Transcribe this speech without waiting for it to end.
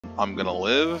I'm gonna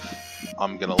live.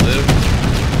 I'm gonna live.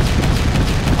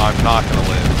 I'm not gonna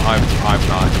live. I'm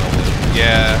not gonna live.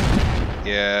 Yeah.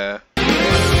 Yeah.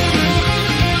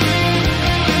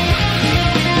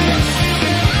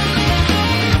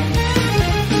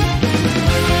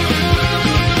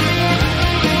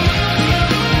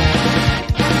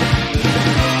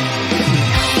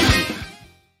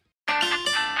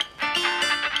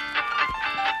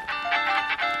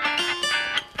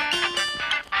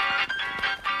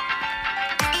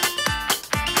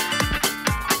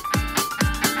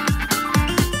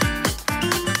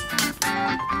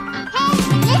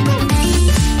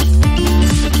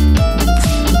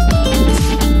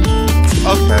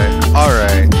 Okay,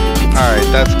 alright,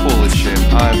 that's cool as shit.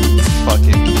 I'm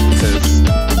fucking pissed.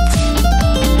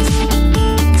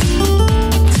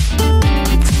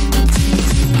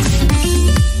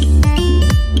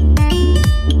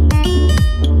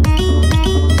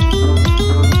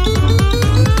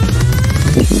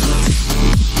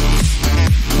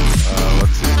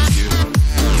 Let's see if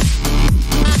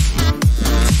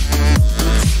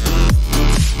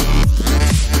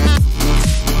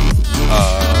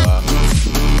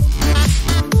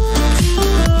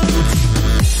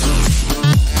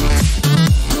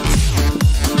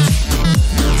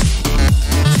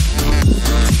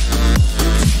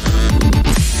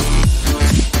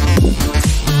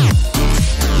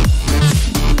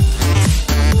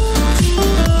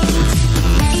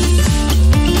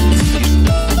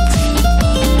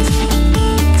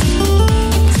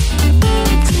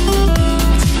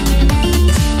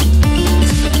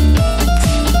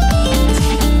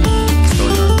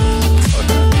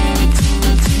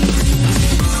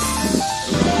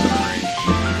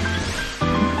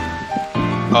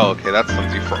Oh, okay, that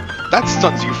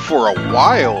stuns you for a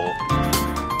while.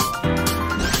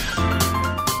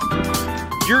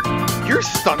 You're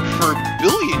stunned for a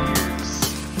billion years.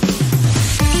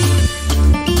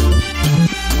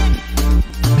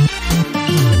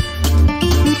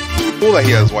 Cool that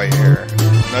he has white hair.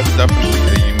 That's definitely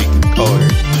a unique color.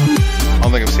 I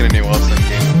don't think I've seen anyone else in the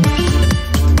game.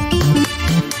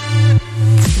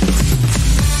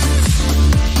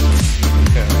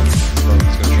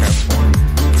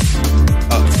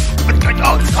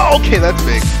 Oh, okay, that's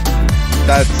big.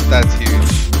 That's huge.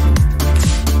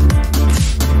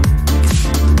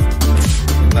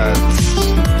 Alright.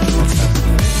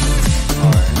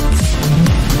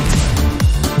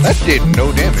 That did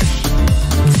no damage.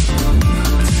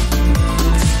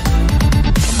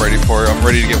 I'm ready for it. I'm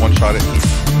ready to get one shot at he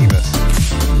missed.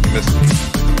 He missed me.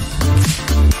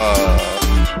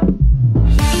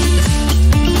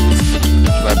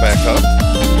 Should I back up?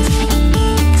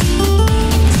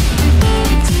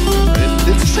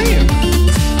 Did the same.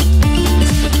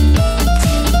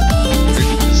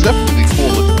 It's definitely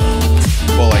cool looking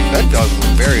though. Well, like that does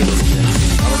very little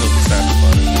damage. I don't know the stats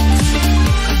about it.